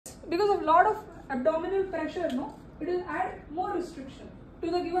because of lot of abdominal pressure, no, it will add more restriction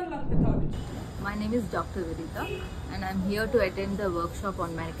to the given lung pathology. My name is Dr. Vidita and I'm here to attend the workshop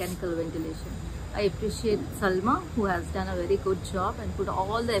on mechanical ventilation. I appreciate Salma, who has done a very good job and put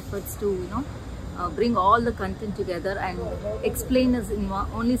all the efforts to bring all the content together and explain us in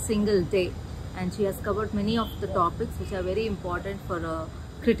only single day. And she has covered many of the topics which are very important for a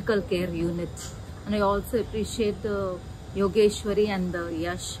critical care unit. And I also appreciate the Yogeshwari and the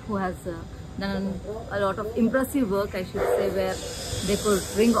Yash, who has done a lot of impressive work, I should say, where they could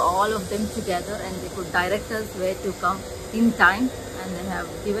bring all of them together and they could direct us where to come in time, and they have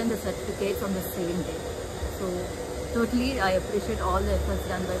given the certificates on the same day. So totally I appreciate all the efforts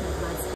done by Medvarsity.